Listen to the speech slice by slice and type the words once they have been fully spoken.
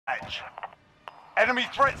Edge. Enemy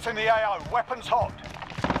threats in the AO. Weapons hot.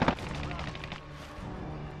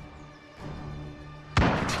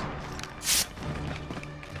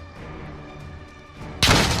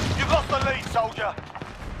 You've lost the lead, soldier.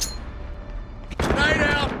 Grenade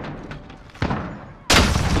out!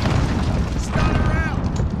 Stunner out!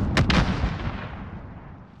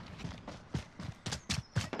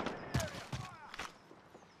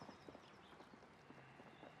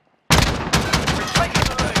 We've taken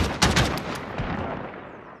the lead.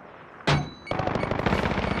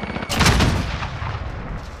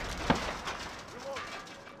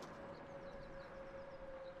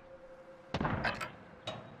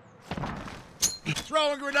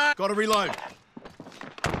 Throwing grenade! Gotta reload.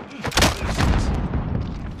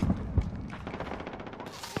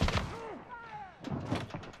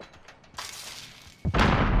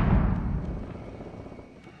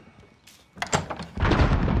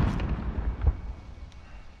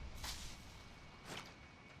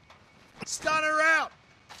 Stunner out!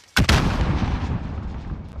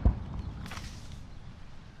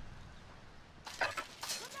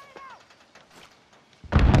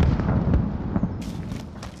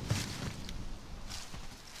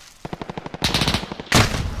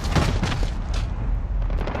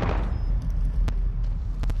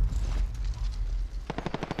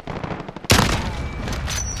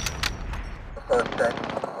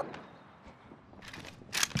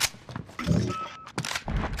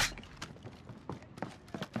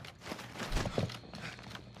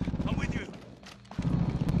 I'm with you.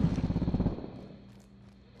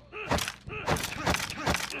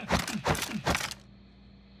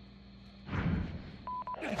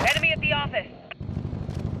 Enemy at the office.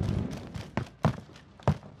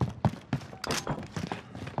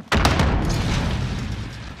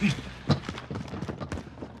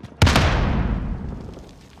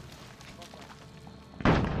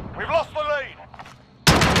 We've lost the lead.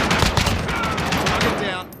 Knock it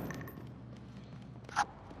down.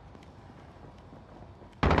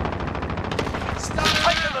 Stunner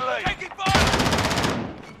Taking out! the lead. Taking fire!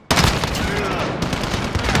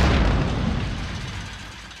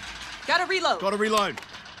 Gotta reload. Gotta reload.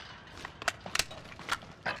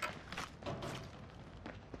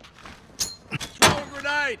 Throwing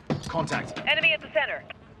grenade! Contact. Enemy at the center.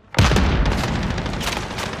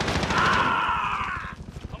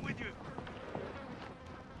 I'm with you.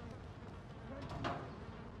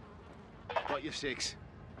 Got your six.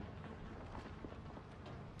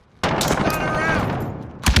 Stunner out!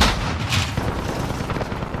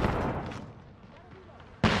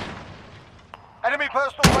 Enemy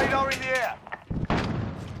personal radar in the air.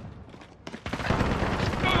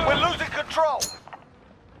 We're losing control.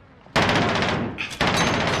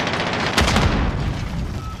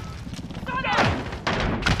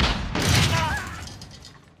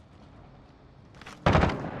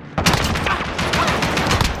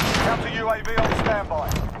 Counter UAV on standby.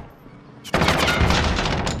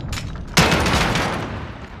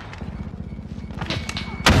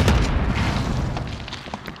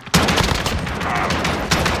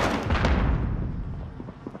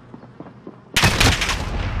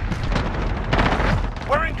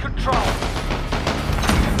 We're in control.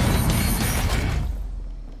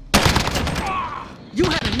 You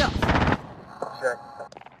had enough.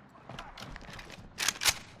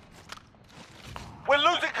 We're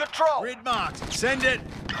losing control. Grid marked. Send it.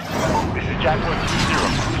 This is Jaguar 2-0.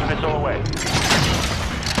 Cruise missile away.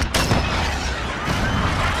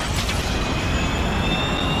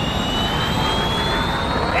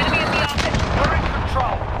 Enemy at the office. We're in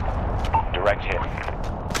control. Direct hit.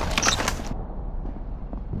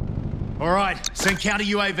 All right. Send counter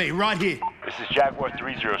UAV right here. This is Jaguar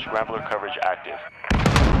 3-0. Scrambler coverage active.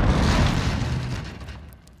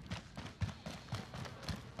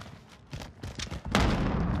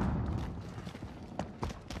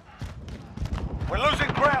 We're losing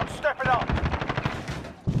ground. Step it up.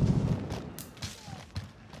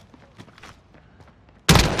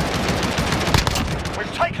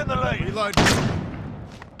 We've taken the lead. Reload.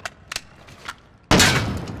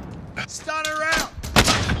 Stunner out!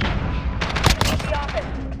 At the office.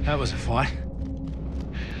 That was a fight.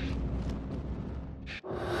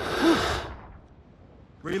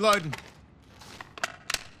 Reloading.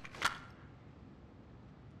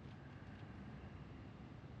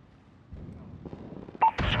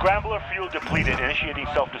 Scrambler fuel depleted. Initiating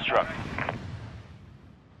self-destruct.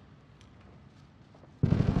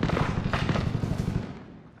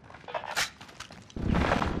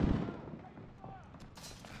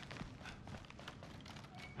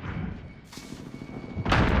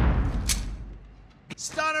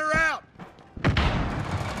 Stunner out!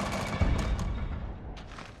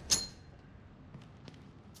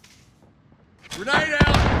 Grenade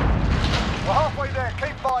out! We're halfway there.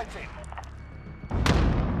 Keep fighting.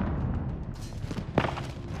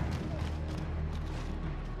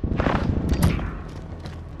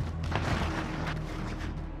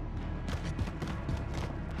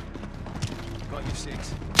 Got you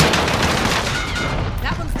 6.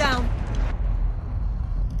 That one's down.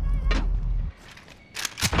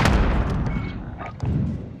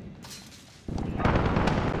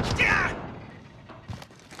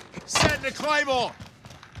 Setting the claymore!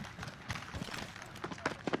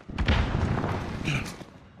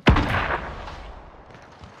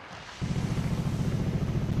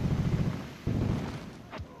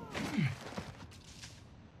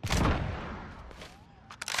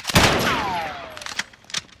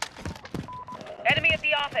 Enemy at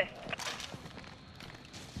the office.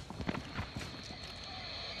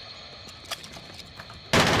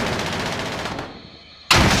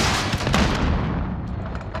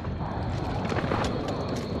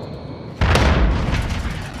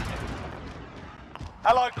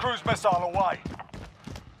 Allied cruise missile away.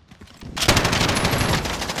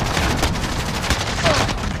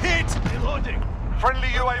 Hit! Reloading! Friendly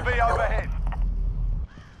UAV overhead.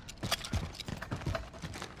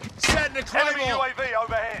 Setting the Enemy claymore! UAV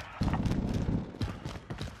overhead.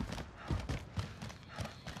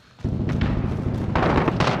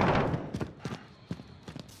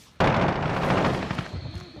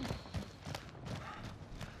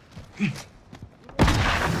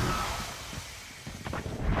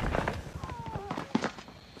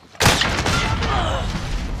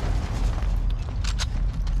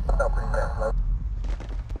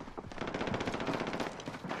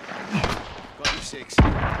 Got you 6.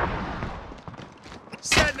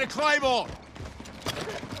 Setting the claymore!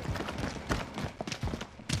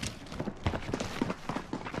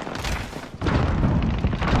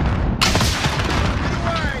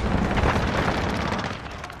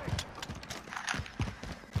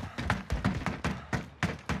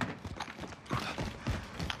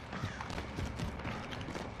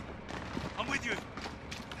 I'm with you.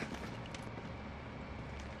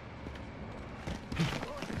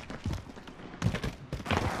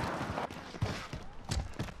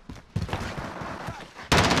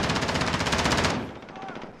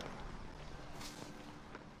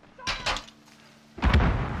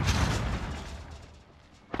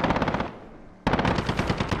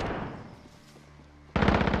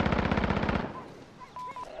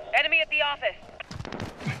 Enemy at the office.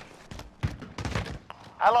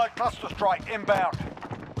 Allied cluster strike inbound.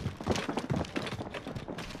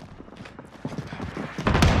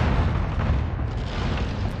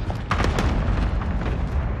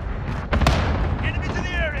 Enemy to the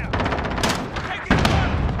area! Taking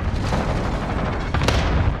fire!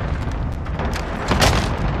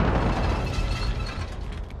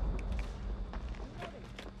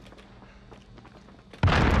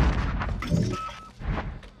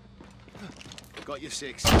 Got you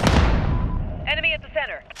 6. Enemy at the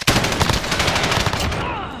center.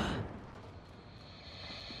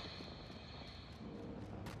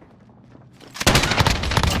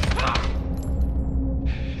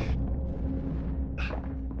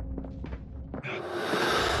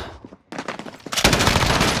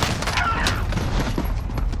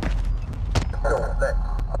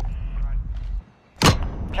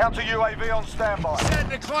 Counter UAV on standby. Setting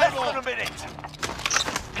the Less claymore! than a minute.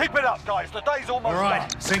 Keep it up, guys. The day's almost All done.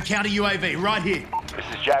 right, send counter UAV right here. This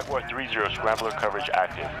is Jaguar 3-0, scrambler coverage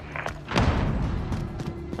active.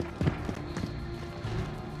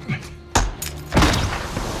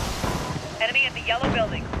 Enemy at the yellow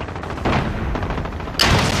building.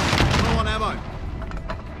 Low on ammo.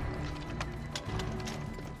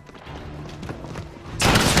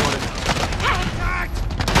 Contact!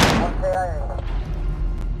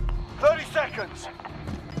 30 seconds.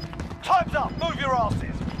 Time's up. Move your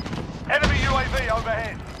asses. Enemy UAV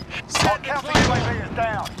overhead. Our Setting the counter claymore! UAV is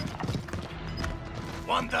down.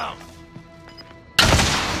 One down.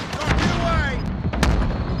 Got you away!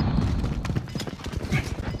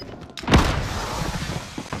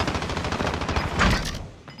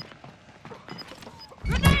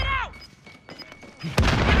 Grenade out!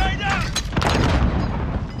 Grenade out!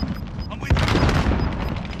 I'm with you.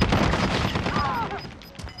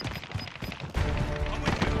 I'm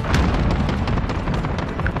with you.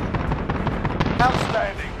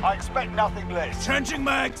 Outstanding. I expect nothing less. Trenching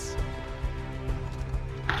mags!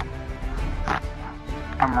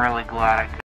 I'm really glad I could.